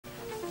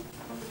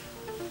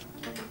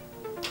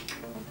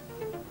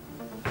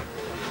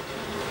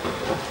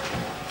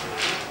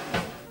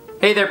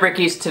Hey there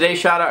Brickies, today's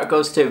shout out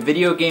goes to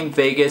Video Game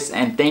Vegas,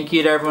 and thank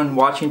you to everyone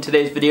watching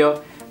today's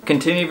video.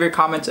 Continue your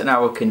comments and I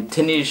will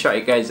continue to shout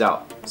you guys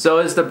out. So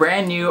is the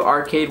brand new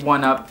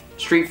ARCADE1UP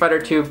Street Fighter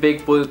 2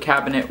 Big Blue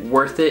cabinet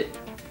worth it?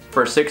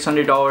 For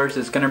 $600,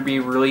 it's going to be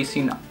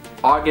releasing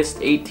August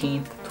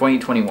 18th,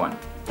 2021.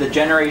 The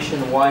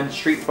Generation 1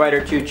 Street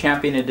Fighter 2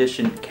 Champion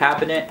Edition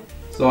cabinet.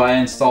 So I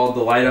installed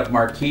the light up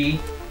marquee.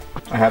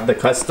 I have the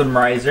custom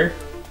riser.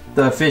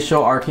 The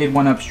official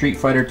ARCADE1UP Street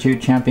Fighter 2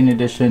 Champion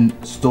Edition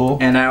stool.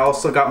 And I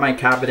also got my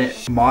cabinet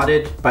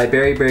modded by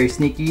Very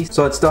Sneaky.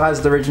 So it still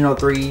has the original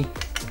 3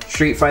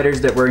 Street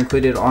Fighters that were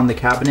included on the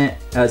cabinet,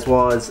 as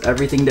well as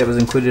everything that was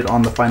included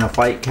on the Final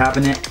Fight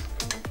cabinet,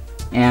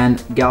 and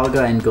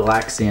Galaga and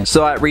Galaxian.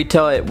 So at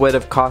retail it would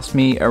have cost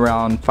me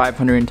around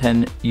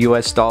 $510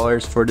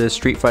 US for this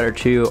Street Fighter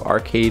 2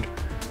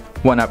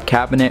 ARCADE1UP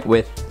cabinet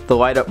with the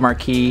light up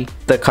marquee,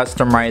 the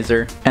custom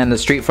riser, and the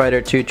Street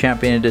Fighter 2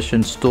 Champion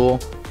Edition stool,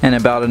 and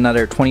about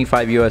another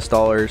 $25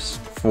 US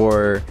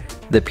for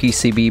the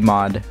PCB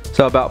mod.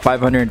 So about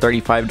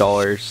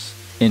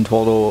 $535 in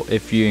total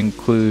if you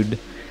include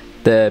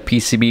the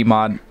PCB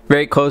mod.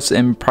 Very close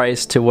in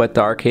price to what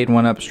the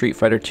ARCADE1UP Street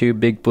Fighter 2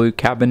 Big Blue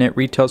cabinet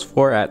retails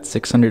for at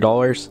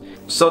 $600.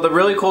 So the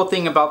really cool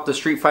thing about the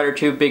Street Fighter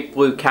 2 Big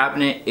Blue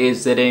cabinet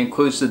is that it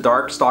includes the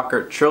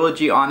Darkstalker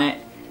trilogy on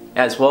it,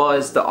 as well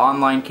as the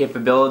online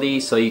capability,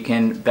 so you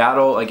can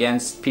battle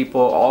against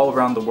people all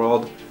around the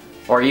world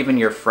or even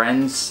your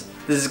friends.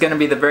 This is going to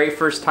be the very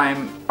first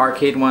time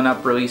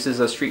ARCADE1UP releases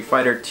a Street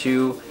Fighter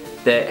 2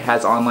 that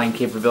has online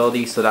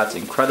capability, so that's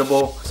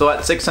incredible. So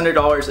at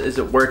 $600, is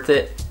it worth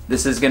it?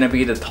 This is going to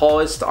be the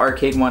tallest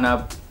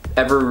ARCADE1UP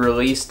ever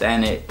released,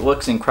 and it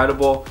looks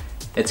incredible.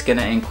 It's going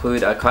to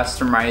include a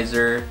custom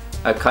riser,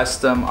 a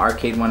custom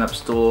ARCADE1UP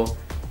stool,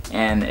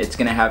 and it's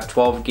going to have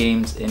 12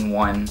 games in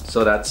one,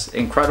 so that's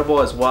incredible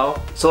as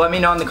well. So let me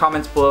know in the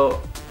comments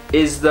below,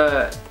 is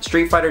the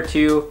Street Fighter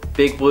 2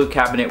 Big Blue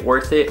cabinet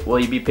worth it? Will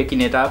you be picking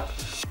it up,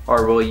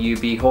 or will you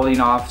be holding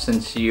off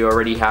since you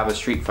already have a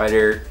Street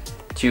Fighter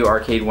 2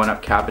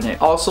 ARCADE1UP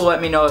cabinet? Also let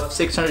me know if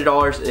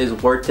 $600 is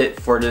worth it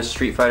for this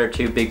Street Fighter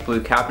 2 Big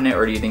Blue cabinet,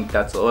 or do you think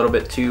that's a little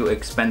bit too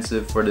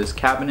expensive for this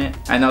cabinet?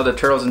 I know the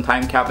Turtles in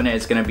Time cabinet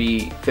is going to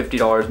be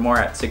 $50 more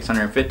at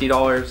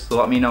 $650, so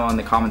let me know in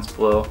the comments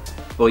below.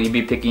 Will you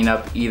be picking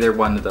up either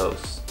one of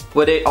those?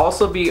 Would it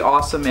also be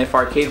awesome if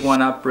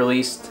ARCADE1UP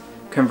released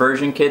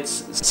conversion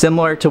kits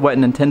similar to what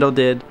Nintendo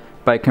did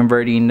by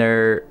converting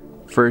their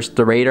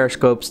the radar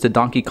scopes to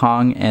Donkey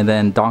Kong, and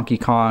then Donkey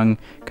Kong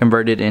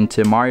converted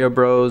into Mario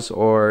Bros,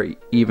 or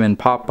even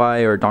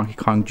Popeye or Donkey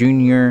Kong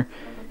Jr.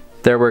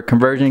 There were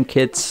conversion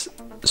kits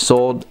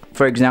sold.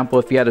 For example,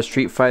 if you had a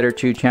Street Fighter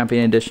 2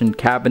 Champion Edition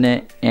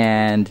cabinet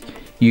and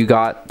you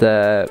got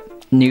the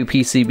new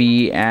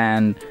PCB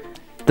and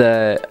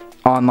the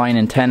online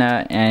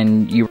antenna,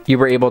 and you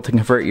were able to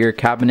convert your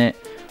cabinet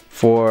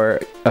for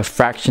a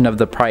fraction of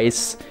the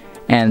price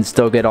and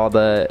still get all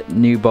the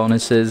new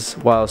bonuses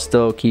while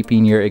still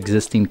keeping your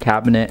existing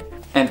cabinet.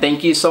 And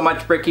thank you so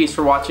much Brickies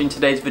for watching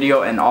today's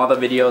video and all the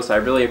videos. I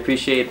really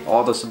appreciate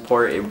all the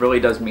support. It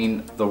really does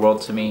mean the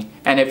world to me.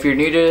 And if you're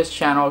new to this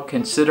channel,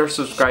 consider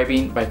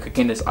subscribing by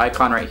clicking this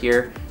icon right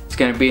here. It's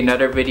going to be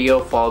another video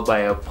followed by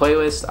a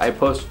playlist. I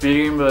post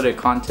video related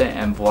content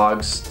and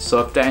vlogs, so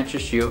if that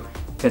interests you,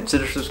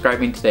 consider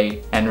subscribing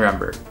today. And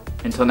remember,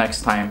 until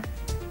next time,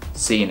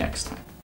 see you next time.